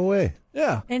Timberwolves. No way.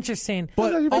 Yeah. Interesting.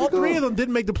 But all 3 of them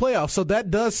didn't make the playoffs, so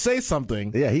that does say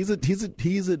something. Yeah, he's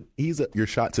your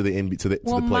shot to the NBA to the playoffs.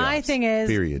 Well, my thing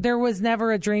is, there was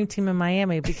never a dream team in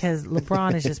Miami because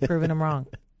LeBron has just proven him wrong.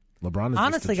 LeBron is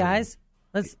honestly, guys,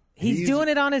 he's doing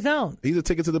it on his own. He's a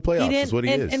ticket to the playoffs. Is what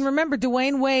he is. And remember,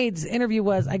 Dwayne Wade's interview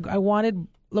was, I wanted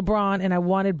LeBron and I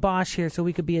wanted Bosh here so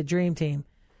we could be a dream team.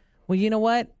 Well, you know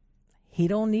what? He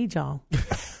don't need y'all.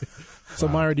 So,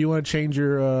 Myra, do you want to change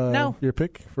your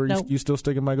pick? You still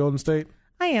sticking by Golden State?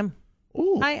 I am.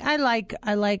 Ooh. I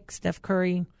like Steph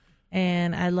Curry,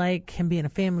 and I like him being a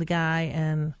family guy,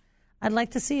 and I'd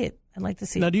like to see it.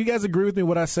 Now, do you guys agree with me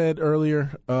what I said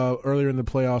earlier in the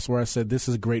playoffs, where I said this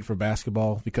is great for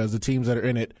basketball because the teams that are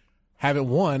in it haven't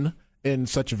won in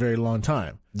such a very long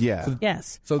time? Yeah.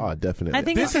 Yes. So definitely. I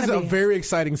think this is a very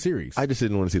exciting series. I just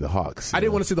didn't want to see the Hawks. I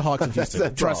didn't want to see the Hawks in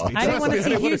Houston. Trust me. I didn't want to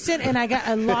see Houston, and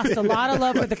I lost a lot of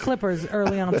love with the Clippers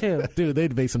early on too. Dude,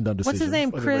 they'd made some dumb decisions. What's his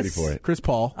name? Chris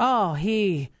Paul. Oh,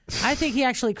 I think he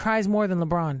actually cries more than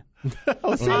LeBron. I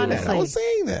was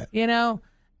saying that. You know.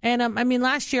 And, I mean,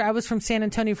 last year I was from San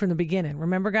Antonio from the beginning.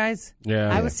 Remember, guys?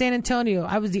 Yeah. I was San Antonio.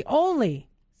 I was the only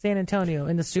San Antonio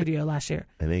in the studio last year.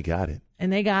 And they got it.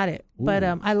 Ooh. But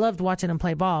I loved watching them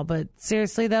play ball. But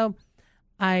seriously, though,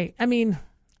 I mean,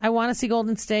 I want to see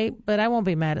Golden State, but I won't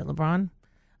be mad at LeBron.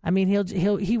 I mean,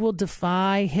 he will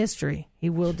defy history. He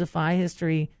will defy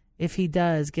history if he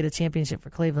does get a championship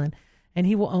for Cleveland. And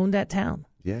he will own that town.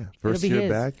 Yeah, first year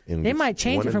back. They might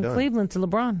change it from Cleveland to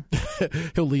LeBron.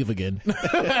 He'll leave again.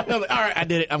 All right, I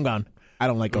did it. I'm gone. I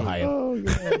don't like Ohio. Oh,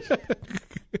 gosh.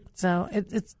 So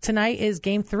it's tonight is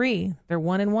Game 3. They're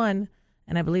 1-1,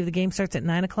 and I believe the game starts at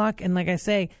 9:00. And like I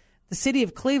say, the city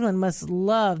of Cleveland must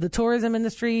love the tourism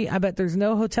industry. I bet there's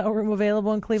no hotel room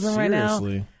available in Cleveland right now.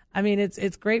 I mean,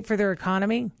 it's great for their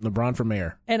economy. LeBron for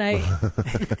mayor. And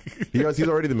he's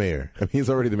already the mayor. I mean, he's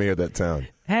already the mayor of that town.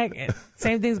 Heck,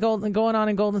 same thing's going on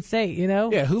in Golden State, you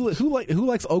know? Yeah, who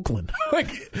likes Oakland?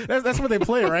 Like that's where they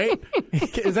play, right?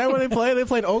 Is that where they play? They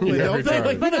play in Oakland, don't they?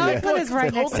 Like, but Oakland is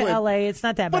right next to L.A. It's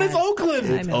not that bad. But it's Oakland.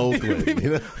 It's Oakland. You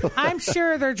know? I'm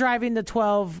sure they're driving the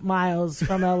 12 miles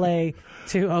from L.A.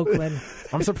 to Oakland.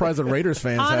 I'm surprised the Raiders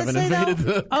fans haven't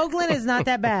invaded Oakland is not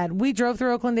that bad. We drove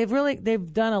through Oakland.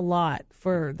 They've done a lot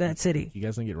for that city. You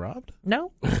guys didn't get robbed?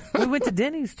 No. We went to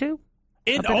Denny's, too.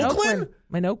 In Oakland?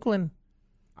 In Oakland.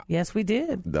 Yes, we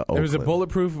did. There was a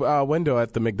bulletproof window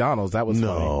at the McDonald's. That was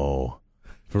funny.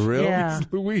 For real? Yeah.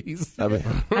 Louise.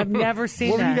 I've never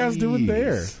seen that. What were you guys doing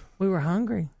there? We were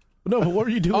hungry. No, but what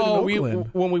were you doing in Oakland?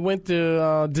 When we went to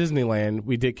Disneyland,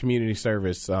 we did community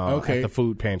service at the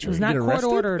food pantry. It was not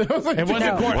court-ordered. It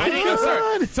wasn't court. I didn't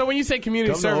go, so when you say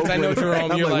community service, I know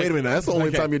Jerome, you're like, wait a minute, that's the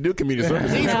only time you do community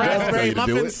service. These raspberry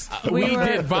muffins. We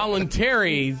did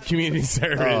voluntary community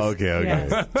service. Oh, okay.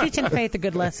 Yes. Teaching Faith a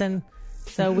good lesson.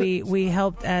 So we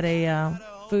helped at a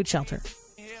food shelter.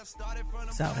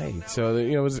 So hey, so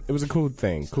you know it was a cool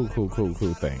thing, cool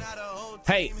thing.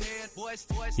 Hey,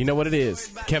 you know what it is?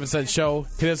 Kevin Sutton Show.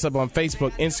 Hit us up on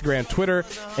Facebook, Instagram, Twitter,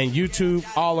 and YouTube,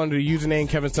 all under the username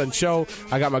Kevin Sutton Show.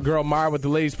 I got my girl Mara with the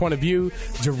ladies' point of view,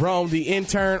 Jerome the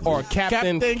intern, or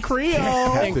Captain Creole.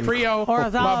 Captain Creole. Or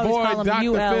as I my boy call him, Dr.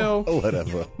 UL. Phil.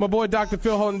 Whatever. My boy Dr.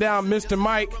 Phil holding down Mr.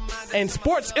 Mike. And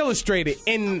Sports Illustrated.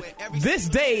 And this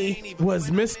day was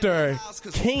Mr.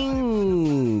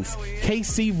 Kings.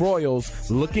 KC Royals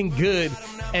looking good.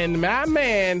 And my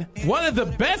man, one of the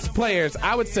best players,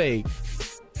 I would say,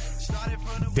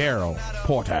 Daryl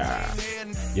Porter.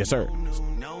 Yes, sir.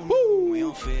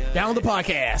 Woo! Down the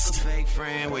podcast.